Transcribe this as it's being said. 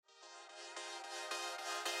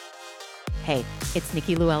Hey, it's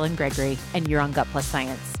Nikki Llewellyn Gregory, and you're on Gut Plus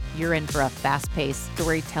Science. You're in for a fast-paced,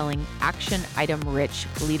 storytelling, action item-rich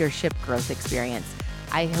leadership growth experience.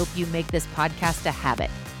 I hope you make this podcast a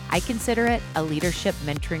habit. I consider it a leadership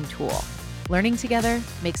mentoring tool. Learning together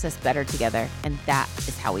makes us better together, and that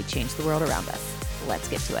is how we change the world around us. Let's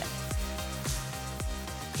get to it.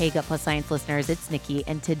 Hey, Gut Plus Science listeners, it's Nikki,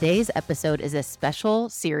 and today's episode is a special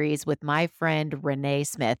series with my friend Renée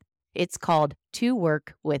Smith. It's called To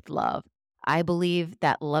Work with Love. I believe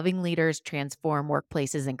that loving leaders transform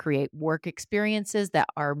workplaces and create work experiences that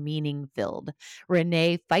are meaning-filled.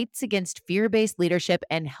 Renée fights against fear-based leadership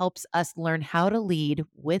and helps us learn how to lead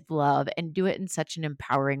with love and do it in such an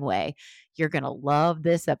empowering way. You're going to love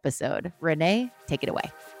this episode. Renée, take it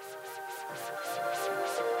away.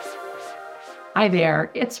 Hi there,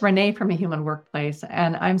 it's Renée from A Human Workplace,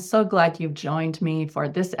 and I'm so glad you've joined me for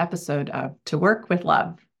this episode of To Work with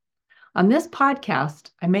Love. On this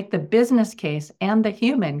podcast, I make the business case and the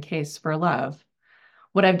human case for love.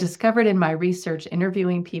 What I've discovered in my research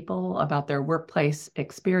interviewing people about their workplace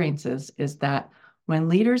experiences is that when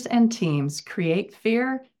leaders and teams create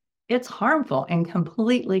fear, it's harmful and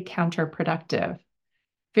completely counterproductive.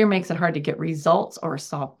 Fear makes it hard to get results or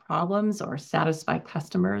solve problems or satisfy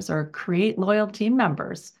customers or create loyal team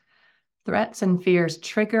members. Threats and fears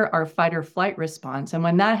trigger our fight or flight response. And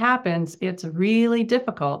when that happens, it's really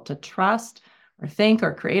difficult to trust or think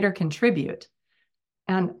or create or contribute.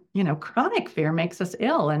 And, chronic fear makes us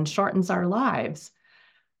ill and shortens our lives.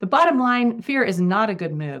 The bottom line, fear is not a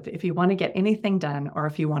good move if you want to get anything done or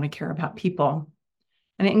if you want to care about people.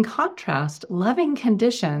 And in contrast, loving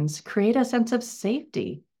conditions create a sense of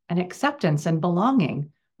safety and acceptance and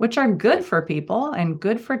belonging, which are good for people and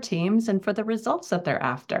good for teams and for the results that they're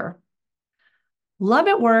after. Love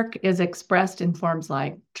at work is expressed in forms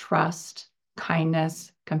like trust,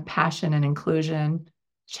 kindness, compassion and inclusion,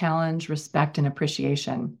 challenge, respect, and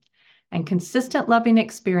appreciation. And consistent loving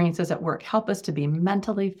experiences at work help us to be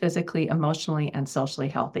mentally, physically, emotionally, and socially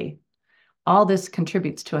healthy. All this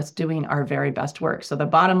contributes to us doing our very best work. So the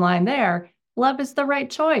bottom line there, love is the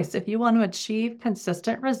right choice if you want to achieve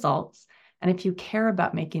consistent results and if you care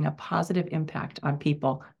about making a positive impact on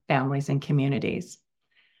people, families, and communities.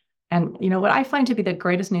 And what I find to be the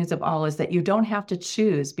greatest news of all is that you don't have to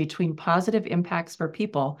choose between positive impacts for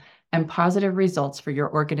people and positive results for your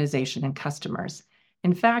organization and customers.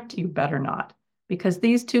 In fact, you better not, because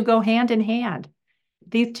these two go hand in hand.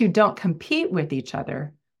 These two don't compete with each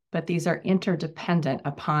other, but these are interdependent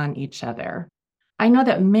upon each other. I know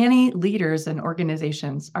that many leaders and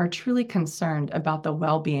organizations are truly concerned about the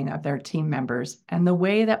well-being of their team members and the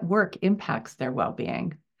way that work impacts their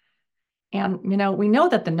well-being. And, we know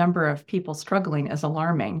that the number of people struggling is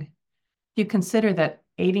alarming. If you consider that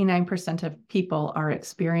 89% of people are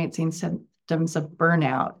experiencing symptoms of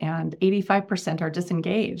burnout and 85% are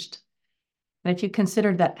disengaged. And if you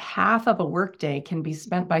consider that half of a workday can be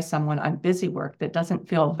spent by someone on busy work that doesn't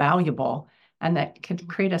feel valuable and that can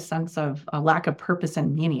create a sense of a lack of purpose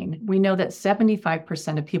and meaning, we know that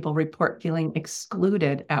 75% of people report feeling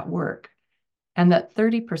excluded at work, and that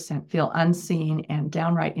 30% feel unseen and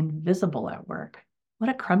downright invisible at work. What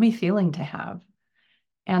a crummy feeling to have.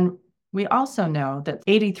 And we also know that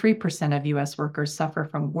 83% of US workers suffer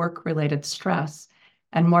from work-related stress,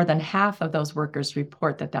 and more than half of those workers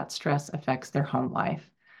report that stress affects their home life.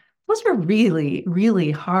 Those are really, really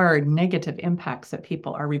hard negative impacts that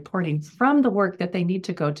people are reporting from the work that they need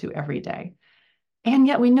to go to every day. And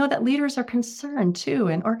yet we know that leaders are concerned too,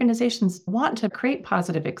 and organizations want to create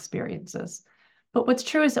positive experiences. But what's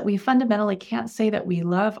true is that we fundamentally can't say that we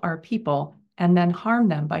love our people and then harm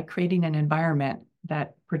them by creating an environment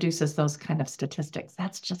that produces those kind of statistics.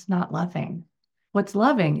 That's just not loving. What's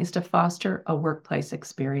loving is to foster a workplace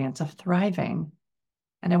experience of thriving.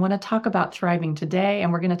 And I want to talk about thriving today,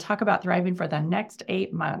 and we're going to talk about thriving for the next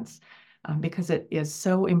 8 months because it is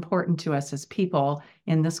so important to us as people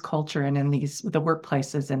in this culture and in the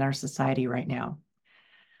workplaces in our society right now.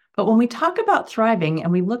 But when we talk about thriving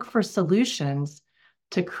and we look for solutions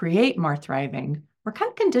to create more thriving, we're kind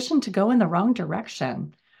of conditioned to go in the wrong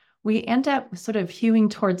direction. We end up sort of hewing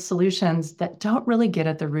towards solutions that don't really get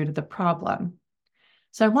at the root of the problem.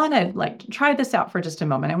 So I want to try this out for just a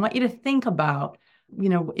moment. I want you to think about,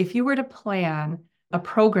 if you were to plan a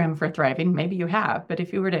program for thriving, maybe you have, but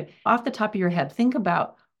if you were to, off the top of your head, think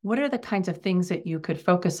about what are the kinds of things that you could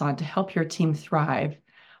focus on to help your team thrive.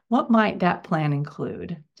 What might that plan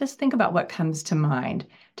include? Just think about what comes to mind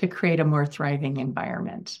to create a more thriving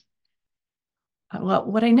environment. Well,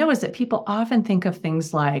 what I know is that people often think of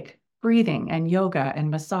things like breathing and yoga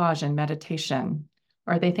and massage and meditation,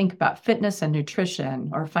 or they think about fitness and nutrition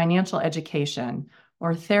or financial education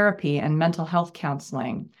or therapy and mental health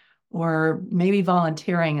counseling, or maybe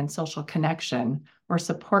volunteering and social connection, or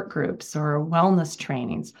support groups or wellness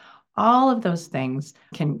trainings. All of those things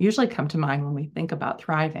can usually come to mind when we think about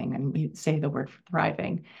thriving and we say the word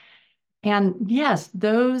thriving. And yes,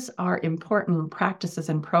 those are important practices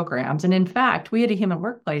and programs. And in fact, we at A Human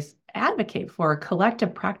Workplace advocate for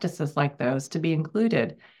collective practices like those to be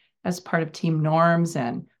included as part of team norms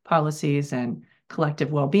and policies and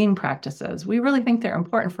collective well-being practices. We really think they're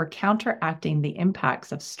important for counteracting the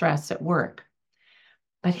impacts of stress at work.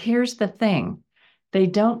 But here's the thing, they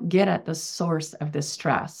don't get at the source of the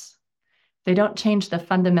stress. They don't change the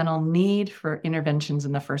fundamental need for interventions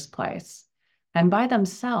in the first place. And by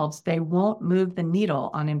themselves, they won't move the needle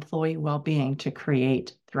on employee well-being to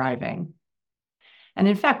create thriving. And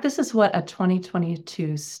in fact, this is what a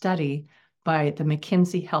 2022 study by the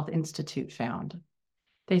McKinsey Health Institute found.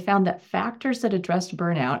 They found that factors that addressed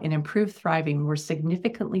burnout and improved thriving were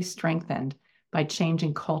significantly strengthened by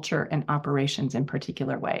changing culture and operations in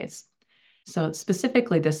particular ways. So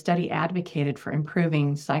specifically, the study advocated for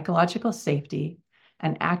improving psychological safety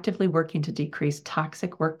and actively working to decrease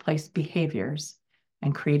toxic workplace behaviors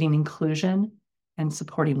and creating inclusion and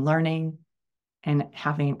supporting learning and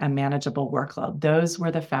having a manageable workload. Those were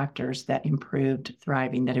the factors that improved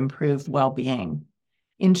thriving, that improved well-being.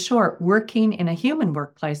 In short, working in a human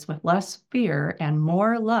workplace with less fear and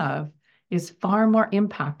more love is far more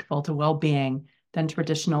impactful to well-being than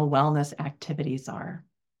traditional wellness activities are.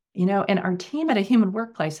 And our team at A Human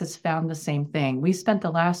Workplace has found the same thing. We spent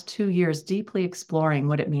the last 2 years deeply exploring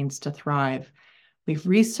what it means to thrive. We've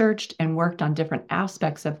researched and worked on different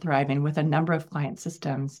aspects of thriving with a number of client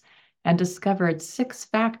systems and discovered 6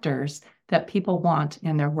 factors that people want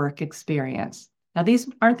in their work experience. Now, these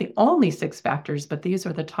aren't the only 6 factors, but these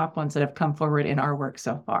are the top ones that have come forward in our work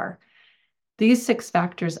so far. These 6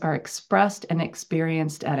 factors are expressed and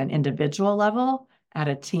experienced at an individual level, at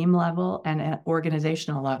a team level, and at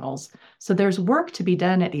organizational levels. So there's work to be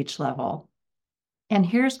done at each level. And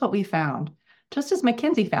here's what we found, just as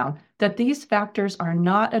McKinsey found, that these factors are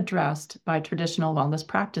not addressed by traditional wellness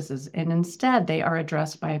practices, and instead they are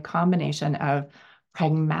addressed by a combination of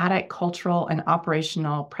pragmatic cultural and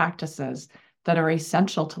operational practices that are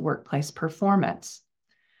essential to workplace performance.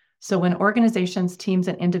 So when organizations, teams,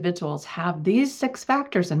 and individuals have these 6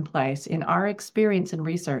 factors in place, in our experience and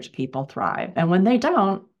research, people thrive. And when they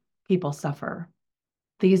don't, people suffer.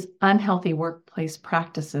 These unhealthy workplace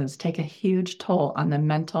practices take a huge toll on the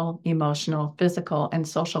mental, emotional, physical, and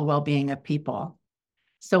social well-being of people.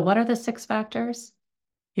 So what are the 6 factors?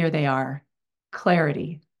 Here they are: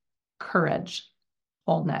 clarity, courage,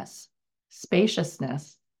 wholeness,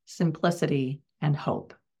 spaciousness, simplicity, and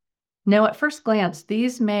hope. Now, at first glance,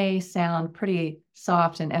 these may sound pretty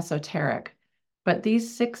soft and esoteric, but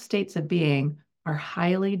these 6 states of being are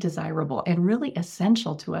highly desirable and really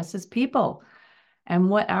essential to us as people. And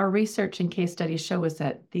what our research and case studies show is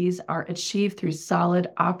that these are achieved through solid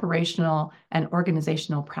operational and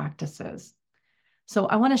organizational practices. So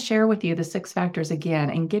I want to share with you the 6 factors again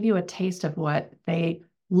and give you a taste of what they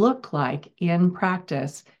look like in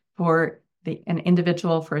practice for an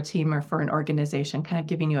individual, for a team, or for an organization, kind of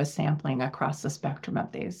giving you a sampling across the spectrum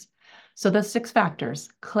of these. So the 6 factors: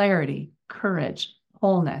 clarity, courage,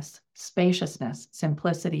 wholeness, spaciousness,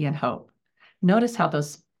 simplicity, and hope. Notice how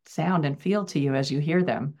those sound and feel to you as you hear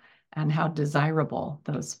them, and how desirable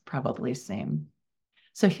those probably seem.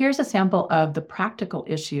 So here's a sample of the practical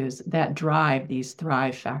issues that drive these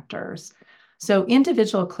thrive factors. So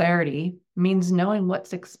individual clarity means knowing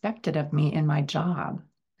what's expected of me in my job.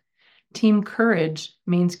 Team courage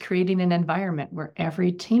means creating an environment where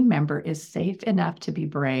every team member is safe enough to be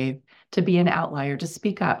brave, to be an outlier, to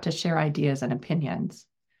speak up, to share ideas and opinions.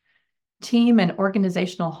 Team and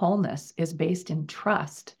organizational wholeness is based in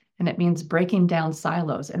trust, and it means breaking down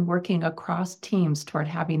silos and working across teams toward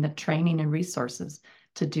having the training and resources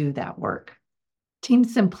to do that work. Team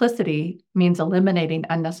simplicity means eliminating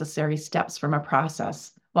unnecessary steps from a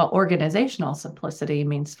process, while organizational simplicity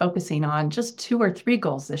means focusing on just 2 or 3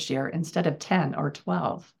 goals this year instead of 10 or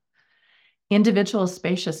 12. Individual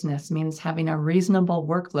spaciousness means having a reasonable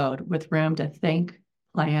workload with room to think,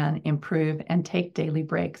 plan, improve, and take daily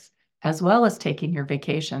breaks, as well as taking your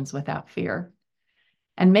vacations without fear.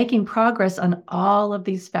 And making progress on all of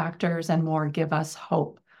these factors and more give us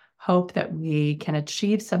hope. Hope that we can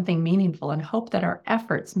achieve something meaningful, and hope that our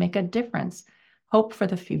efforts make a difference. Hope for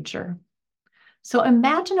the future. So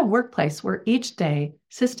imagine a workplace where each day,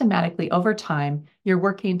 systematically over time, you're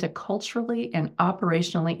working to culturally and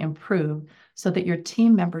operationally improve so that your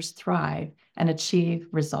team members thrive and achieve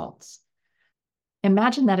results.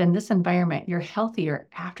 Imagine that in this environment, you're healthier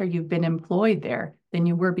after you've been employed there than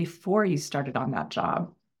you were before you started on that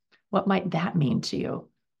job? What might that mean to you?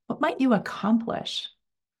 What might you accomplish?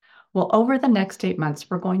 Well, over the next 8 months,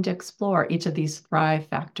 we're going to explore each of these Thrive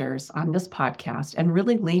factors on this podcast and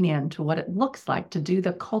really lean into what it looks like to do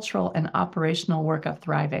the cultural and operational work of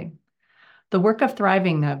thriving. The work of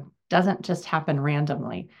thriving, though, doesn't just happen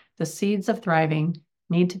randomly. The seeds of thriving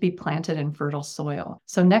need to be planted in fertile soil.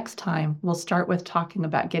 So next time, we'll start with talking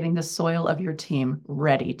about getting the soil of your team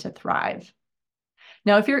ready to thrive.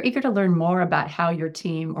 Now, if you're eager to learn more about how your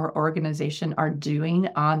team or organization are doing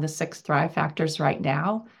on the 6 Thrive factors right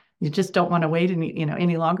now, you just don't want to wait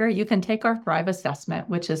any longer, you can take our Thrive assessment,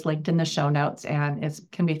 which is linked in the show notes and it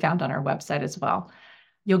can be found on our website as well.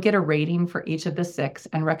 You'll get a rating for each of the 6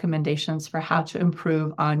 and recommendations for how to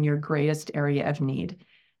improve on your greatest area of need.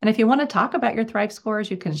 And if you want to talk about your Thrive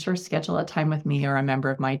scores, you can sure schedule a time with me or a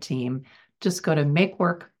member of my team. Just go to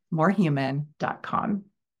makeworkmorehuman.com.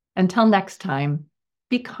 Until next time,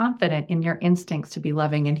 be confident in your instincts to be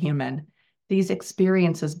loving and human. These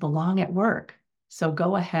experiences belong at work. So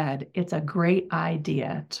go ahead. It's a great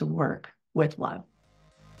idea to work with love.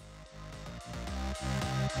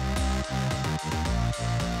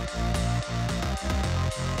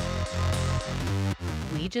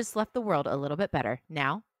 We just left the world a little bit better.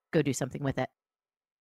 Now, go do something with it.